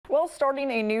Well, starting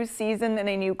a new season and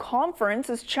a new conference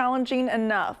is challenging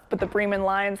enough, but the Bremen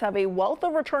Lions have a wealth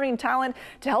of returning talent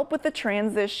to help with the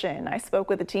transition. I spoke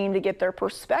with the team to get their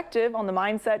perspective on the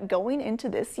mindset going into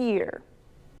this year.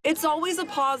 It's always a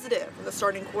positive when the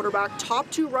starting quarterback, top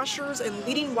two rushers, and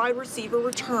leading wide receiver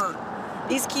return.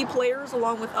 These key players,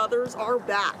 along with others, are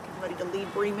back and ready to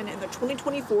lead Bremen in the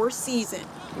 2024 season.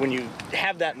 When you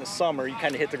have that in the summer, you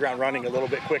kind of hit the ground running a little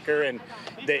bit quicker, and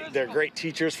they're great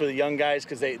teachers for the young guys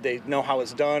because they know how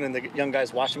it's done, and the young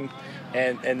guys watch them,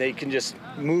 and they can just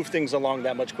move things along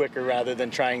that much quicker rather than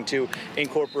trying to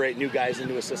incorporate new guys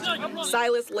into a system.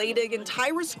 Silas Ladig and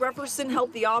Tyrus Grefferson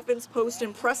helped the offense post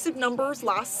impressive numbers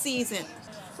last season.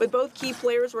 With both key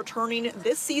players returning,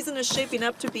 this season is shaping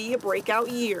up to be a breakout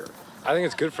year. I think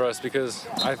it's good for us because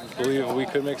I believe we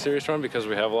could make a serious run because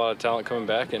we have a lot of talent coming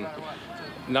back, and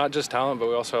not just talent, but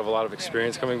we also have a lot of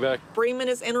experience coming back. Bremen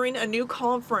is entering a new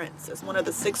conference as one of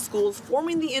the 6 schools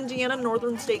forming the Indiana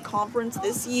Northern State Conference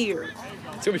this year.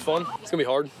 It's going to be fun. It's going to be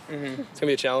hard. It's going to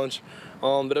be a challenge,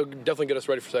 but it'll definitely get us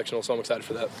ready for sectional, so I'm excited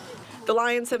for that. The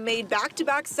Lions have made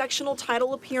back-to-back sectional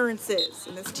title appearances,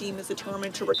 and this team is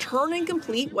determined to return and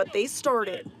complete what they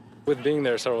started. With being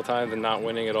there several times and not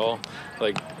winning at all,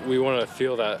 we want to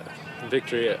feel that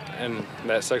victory and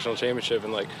that sectional championship,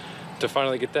 and to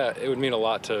finally get that, it would mean a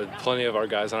lot to plenty of our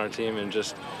guys on our team, and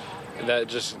that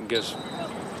gives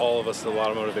all of us a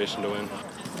lot of motivation to win.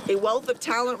 A wealth of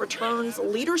talent returns,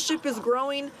 leadership is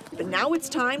growing, but now it's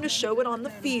time to show it on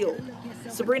the field.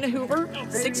 Sabrina Hoover,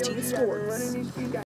 16 Sports.